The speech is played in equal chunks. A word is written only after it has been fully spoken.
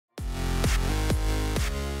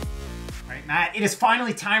Matt, it is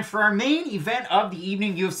finally time for our main event of the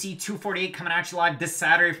evening, UFC 248, coming at you live this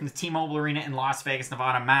Saturday from the T-Mobile Arena in Las Vegas,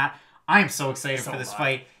 Nevada. Matt, I am so excited for this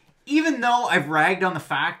fight. Even though I've ragged on the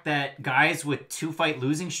fact that guys with 2-fight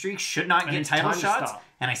losing streaks should not get title shots,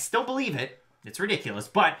 and I still believe it. It's ridiculous.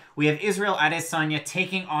 But we have Israel Adesanya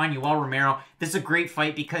taking on Yoel Romero. This is a great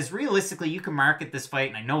fight because realistically, you can market this fight,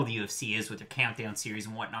 and I know the UFC is with their countdown series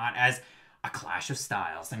and whatnot, as a clash of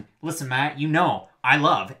styles. And listen, Matt, you know I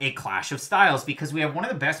love a clash of styles because we have one of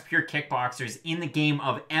the best pure kickboxers in the game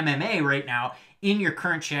of MMA right now in your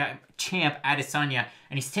current champ Adesanya,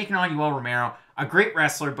 and he's taking on Yoel Romero, a great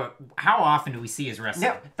wrestler, but how often do we see his wrestling?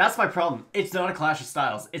 Yeah, that's my problem. It's not a clash of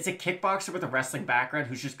styles. It's a kickboxer with a wrestling background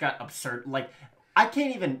who's just got absurd, like, I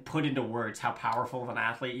can't even put into words how powerful of an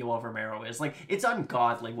athlete Yoel Romero is. Like, it's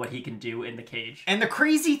ungodly what he can do in the cage. And the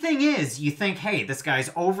crazy thing is, you think, hey, this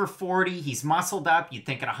guy's over 40, he's muscled up, you'd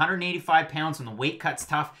think at 185 pounds when the weight cut's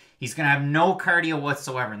tough, he's going to have no cardio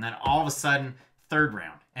whatsoever, and then all of a sudden, third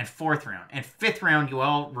round, and fourth round, and fifth round,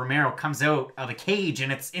 Yoel Romero comes out of the cage,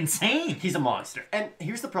 and it's insane. He's a monster. And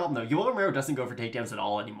here's the problem, though. Yoel Romero doesn't go for takedowns at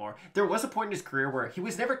all anymore. There was a point in his career where he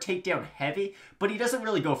was never takedown heavy, but he doesn't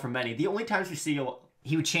really go for many. The only times we see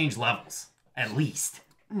he would change levels, at least.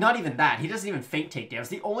 Not even that. He doesn't even feint takedowns.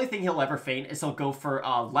 The only thing he'll ever feint is he'll go for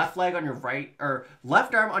left leg on your right, or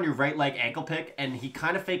left arm on your right leg ankle pick, and he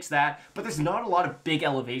kind of fakes that, but there's not a lot of big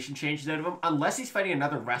elevation changes out of him, unless he's fighting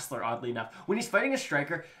another wrestler, oddly enough. When he's fighting a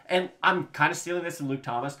striker, and I'm kind of stealing this from Luke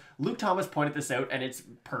Thomas pointed this out, and it's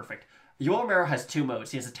perfect. Yoel Romero has two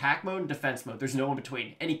modes. He has attack mode and defense mode. There's no in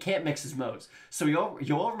between. And he can't mix his modes. So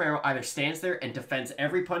Yoel Romero either stands there and defends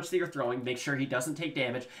every punch that you're throwing, makes sure he doesn't take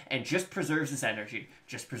damage, and just preserves his energy.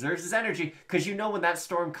 Just preserves his energy, because you know when that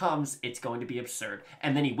storm comes, it's going to be absurd.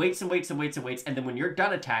 And then he waits and waits and waits and waits, and then when you're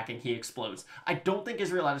done attacking, he explodes. I don't think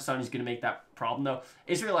Israel Adesanya is going to make that problem, though.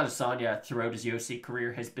 Israel Adesanya, throughout his UFC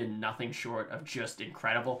career, has been nothing short of just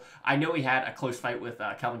incredible. I know he had a close fight with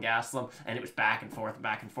Kelvin Gastelum, and it was back and forth,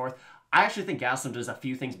 back and forth. I actually think Gastelum does a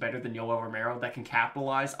few things better than Yoel Romero that can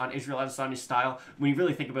capitalize on Israel Adesanya's style. When you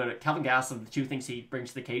really think about it, Kelvin Gastelum, the two things he brings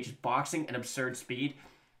to the cage is boxing and absurd speed.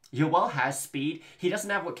 Yoel has speed. He doesn't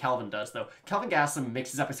have what Kelvin does, though. Kelvin Gastelum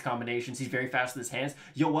mixes up his combinations. He's very fast with his hands.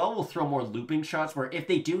 Yoel will throw more looping shots where if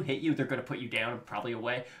they do hit you, they're going to put you down and probably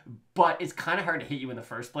away. But it's kind of hard to hit you in the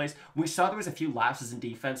first place. We saw there was a few lapses in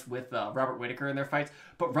defense with Robert Whittaker in their fights.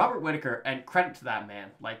 But Robert Whittaker, and credit to that man,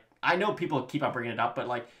 like, I know people keep on bringing it up, but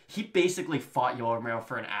like he basically fought Yoel Romero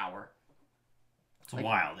for an hour. It's like,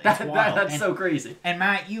 wild. It's wild. That's so crazy. And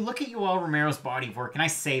Matt, you look at Yoel Romero's body of work, and I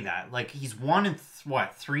say that like he's won in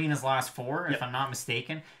three in his last four, if I'm not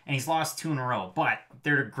mistaken, and he's lost 2 in a row. But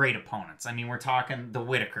they're great opponents. I mean, we're talking the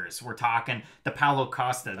Whittakers, we're talking the Paulo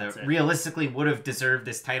Costa that realistically would have deserved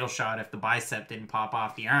this title shot if the bicep didn't pop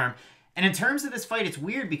off the arm. And in terms of this fight, it's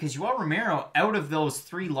weird because Yoel Romero, out of those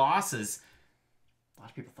 3 losses, a lot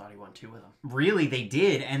of people thought he won 2 with him. Really, they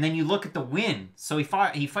did. And then you look at the win. So he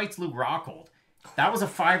fights Luke Rockhold. That was a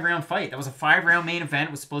 5-round fight. That was a 5-round main event.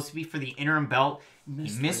 It was supposed to be for the interim belt. He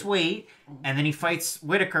missed weight. And then he fights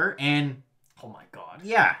Whittaker. And oh my God.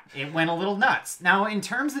 Yeah, it went a little nuts. Now, in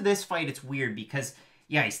terms of this fight, it's weird because,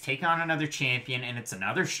 yeah, he's taking on another champion and it's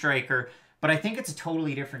another striker. But I think it's a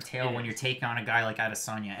totally different tale when you're taking on a guy like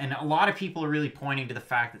Adesanya. And a lot of people are really pointing to the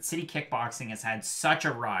fact that City Kickboxing has had such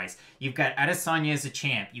a rise. You've got Adesanya as a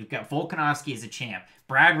champ. You've got Volkanovski as a champ.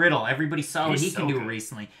 Brad Riddle, everybody saw what he can do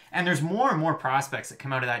recently. And there's more and more prospects that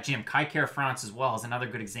come out of that gym. Kai Kara France as well is another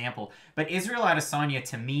good example. But Israel Adesanya,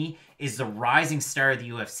 to me, is the rising star of the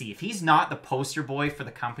UFC. If he's not the poster boy for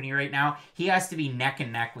the company right now, he has to be neck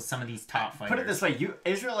and neck with some of these top fighters. Put it this way,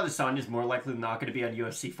 Israel Adesanya is more likely than not going to be on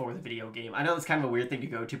UFC 4, the video game. I know that's kind of a weird thing to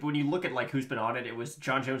go to, but when you look at like who's been on it, it was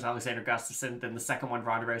John Jones, Alexander Gustafsson, then the second one,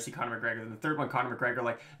 Ronda Rousey, Conor McGregor, then the third one, Conor McGregor.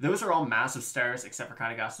 Like, those are all massive stars, except for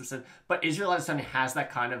Conor Gustafsson. But Israel Adesanya has that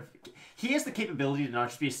kind of... He has the capability to not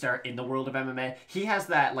just be a star in the world of MMA. He has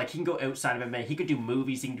that, like, he can go outside of MMA. He could do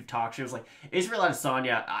movies. He can do talk shows. Like, Israel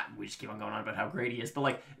Adesanya, we just keep on going on about how great he is. But,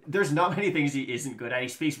 like, there's not many things he isn't good at. He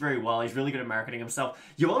speaks very well. He's really good at marketing himself.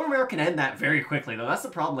 Yoel Romero can end that very quickly, though. That's the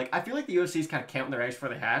problem. Like, I feel like the UFC is kind of counting their eggs before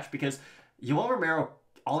they hatch because Yoel Romero,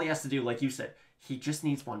 all he has to do, like you said, he just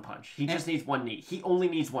needs one punch. He just needs one knee. He only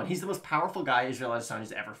needs one. He's the most powerful guy Israel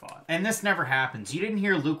Adesanya's ever fought. And this never happens. You didn't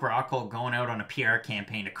hear Luke Rockhold going out on a PR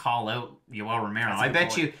campaign to call out Yoel Romero. I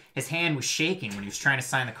bet you his hand was shaking when he was trying to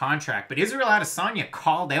sign the contract. But Israel Adesanya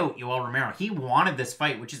called out Yoel Romero. He wanted this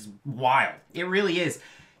fight, which is wild. It really is.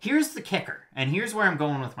 Here's the kicker, and here's where I'm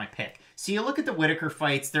going with my pick. So you look at the Whittaker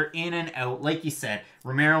fights, they're in and out. Like you said,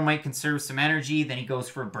 Romero might conserve some energy, then he goes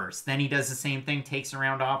for a burst. Then he does the same thing, takes a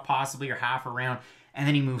round off, possibly, or half a round. and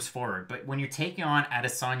then he moves forward. But when you're taking on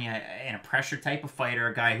Adesanya in a pressure type of fighter,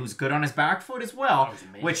 a guy who's good on his back foot as well,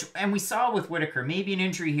 and we saw with Whittaker, maybe an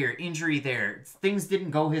injury here, injury there. Things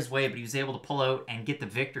didn't go his way, but he was able to pull out and get the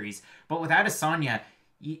victories. But with Adesanya,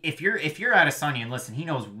 if you're Adesanya, and listen, he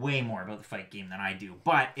knows way more about the fight game than I do.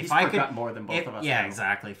 But if I could, more than both of us. Yeah,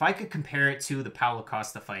 exactly. If I could compare it to the Paulo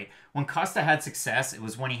Costa fight, when Costa had success, it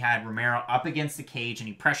was when he had Romero up against the cage and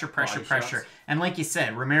he pressure. And like you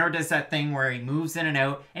said, Romero does that thing where he moves in and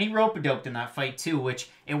out, and he rope-a-doped in that fight too, which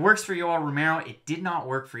it works for Yoel Romero. It did not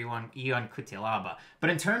work for Ion Cutelaba.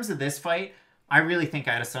 But in terms of this fight, I really think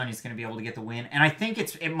Adesanya is going to be able to get the win, and I think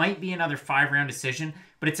it might be another 5-round decision.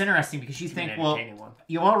 But it's interesting because you think, well,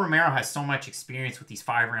 Yoel Romero has so much experience with these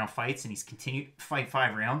 5-round fights, and he's continued to fight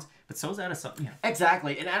 5 rounds. But so is Adesanya.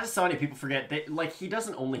 Exactly, and Adesanya, people forget that he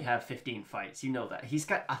doesn't only have 15 fights. You know that he's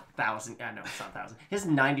got 1,000. No, it's not 1,000. He has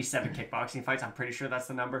 97 kickboxing fights. I'm pretty sure that's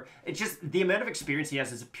the number. It's just the amount of experience he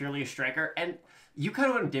has as purely a striker, and you kind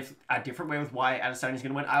of went a different way with why Adesanya's going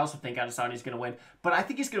to win. I also think Adesanya's going to win, but I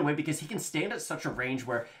think he's going to win because he can stand at such a range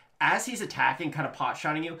where, as he's attacking, kind of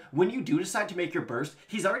pot-shotting you, when you do decide to make your burst,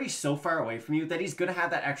 he's already so far away from you that he's going to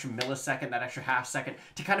have that extra millisecond, that extra half second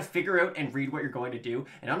to kind of figure out and read what you're going to do.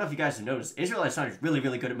 And I don't know if you guys have noticed, Israel Adesanya is really,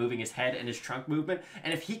 really good at moving his head and his trunk movement.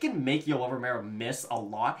 And if he can make Yoel Romero miss a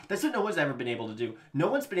lot, that's what no one's ever been able to do.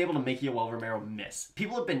 No one's been able to make Yoel Romero miss.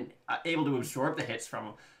 People have been able to absorb the hits from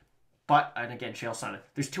him. But, and again, Chael Sonnen,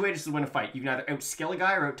 there's 2 ways to win a fight. You can either out-skill a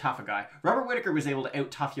guy or out-tough a guy. Robert Whittaker was able to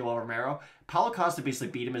out-tough Yoel Romero. Paulo Costa basically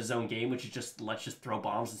beat him in his own game, which is just, let's just throw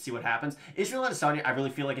bombs and see what happens. Israel Adesanya, I really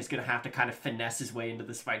feel like, is going to have to kind of finesse his way into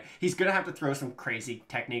this fight. He's going to have to throw some crazy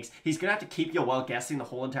techniques. He's going to have to keep Yoel guessing the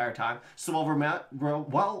whole entire time. So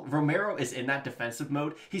while Romero is in that defensive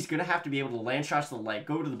mode, he's going to have to be able to land shots to the leg,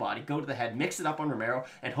 go to the body, go to the head, mix it up on Romero,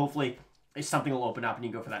 and hopefully something will open up and you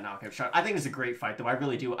can go for that knockout shot. I think it's a great fight, though. I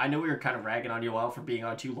really do. I know we were kind of ragging on Yoel for being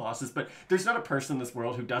on 2 losses, but there's not a person in this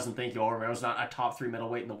world who doesn't think Yoel Romero's not a top 3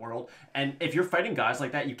 middleweight in the world. And if you're fighting guys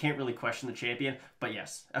like that, you can't really question the champion. But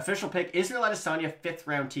yes, official pick, Israel Adesanya, 5th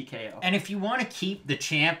round TKO. And if you want to keep the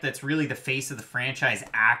champ that's really the face of the franchise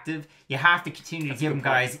active, you have to continue to give him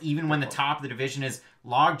guys, even when the top of the division is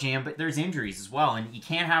logjam, but there's injuries as well, and you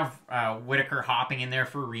can't have Whittaker hopping in there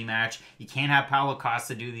for a rematch. You can't have Paulo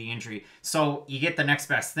Costa do the injury. So you get the next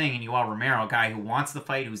best thing in Yoel Romero, a guy who wants the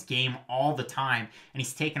fight, who's game all the time, and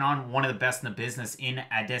he's taken on one of the best in the business in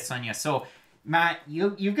Adesanya. So Matt,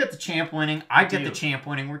 you've got the champ winning. I get the champ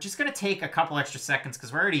winning. We're just going to take a couple extra seconds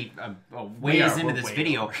because we're already ways into this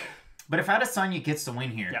video. But if Adesanya gets the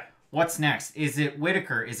win here, what's next? Is it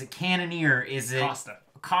Whittaker? Is it Cannonier? Is it Costa?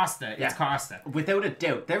 It's Costa. Without a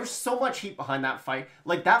doubt. There was so much heat behind that fight.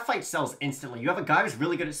 Like, that fight sells instantly. You have a guy who's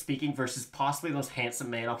really good at speaking versus possibly the most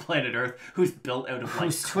handsome man on planet Earth who's built out of, like,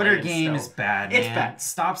 whose Twitter game is bad, man. It's bad.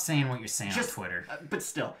 Stop saying what you're saying on Twitter. But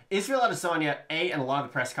still, Israel Adesanya, and a lot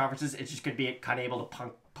of the press conferences, it's just going to be kind of able to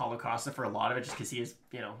punk Paulo Costa for a lot of it just because he is,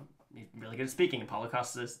 he's really good at speaking, and Paulo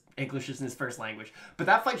Costa's English isn't his first language. But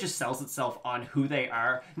that fight just sells itself on who they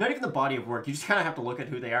are. Not even the body of work. You just kind of have to look at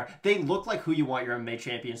who they are. They look like who you want your MMA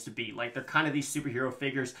champions to be. Like, they're kind of these superhero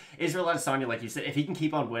figures. Israel Adesanya, like you said, if he can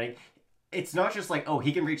keep on winning, it's not just like, oh,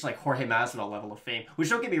 he can reach like Jorge Masvidal level of fame, which,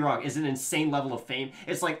 don't get me wrong, is an insane level of fame.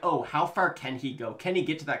 It's like, oh, how far can he go? Can he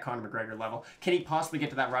get to that Conor McGregor level? Can he possibly get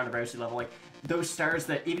to that Ronda Rousey level? Like, those stars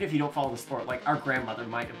that, even if you don't follow the sport, like our grandmother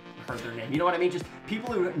might have heard their name. You know what I mean? Just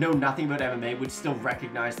people who know nothing about MMA would still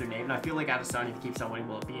recognize their name. And I feel like Adesanya, if he keeps on winning,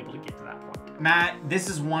 will be able to get to that point. Matt, this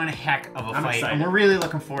is one heck of a fight. Excited. And we're really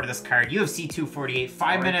looking forward to this card. UFC 248,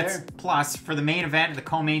 5 minutes plus for the main event, the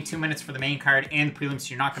co-main, 2 minutes for the main card, and the prelims. So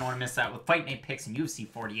you're not going to want to miss that with Fight Night picks and UFC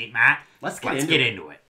 48. Matt, let's get into it.